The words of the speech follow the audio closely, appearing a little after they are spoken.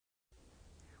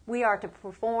we are to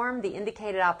perform the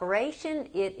indicated operation.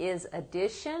 It is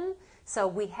addition, so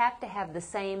we have to have the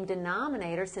same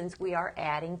denominator since we are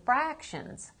adding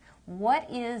fractions. What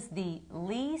is the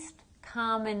least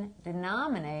common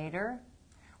denominator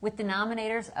with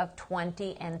denominators of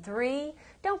 20 and 3?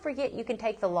 Don't forget you can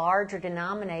take the larger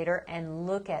denominator and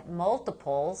look at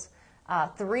multiples.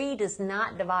 3 does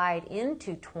not divide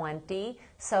into 20,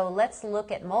 so let's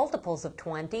look at multiples of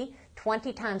 20.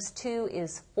 20 times 2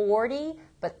 is 40,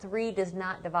 but 3 does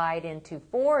not divide into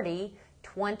 40.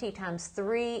 20 times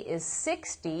 3 is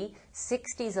 60.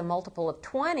 60 is a multiple of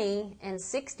 20, and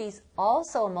 60 is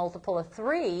also a multiple of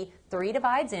 3. 3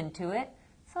 divides into it,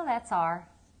 so that's our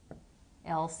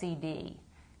LCD.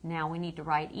 Now we need to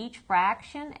write each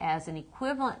fraction as an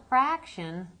equivalent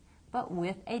fraction, but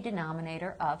with a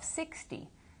denominator of 60.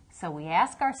 So we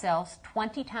ask ourselves,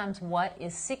 20 times what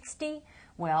is 60?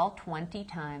 Well, 20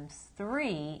 times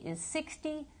 3 is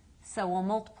 60, so we'll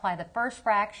multiply the first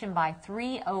fraction by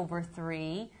 3 over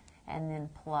 3, and then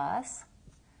plus.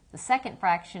 The second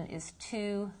fraction is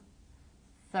 2/3.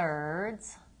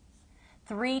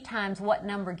 3 times what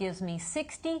number gives me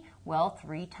 60? Well,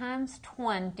 3 times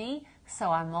 20,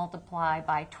 so I multiply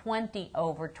by 20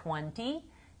 over 20.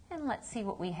 And let's see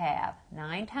what we have.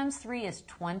 9 times 3 is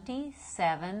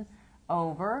 27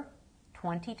 over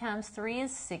 20 times 3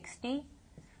 is 60,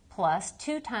 plus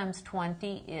 2 times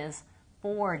 20 is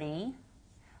 40,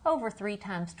 over 3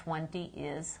 times 20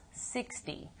 is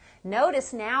 60.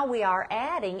 Notice now we are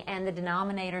adding and the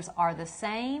denominators are the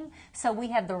same, so we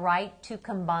have the right to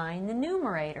combine the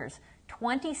numerators.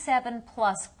 27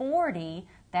 plus 40,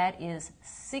 that is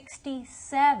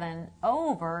 67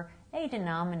 over a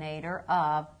denominator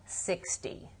of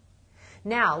 60.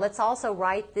 Now let's also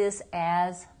write this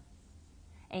as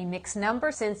a mixed number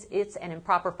since it's an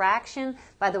improper fraction.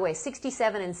 By the way,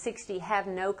 67 and 60 have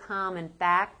no common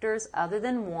factors other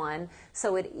than 1,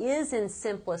 so it is in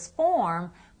simplest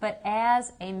form, but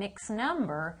as a mixed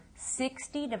number,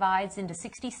 60 divides into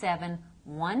 67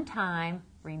 one time,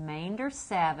 remainder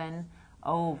 7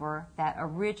 over that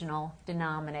original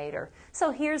denominator.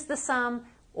 So here's the sum,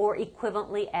 or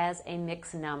equivalently as a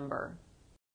mixed number.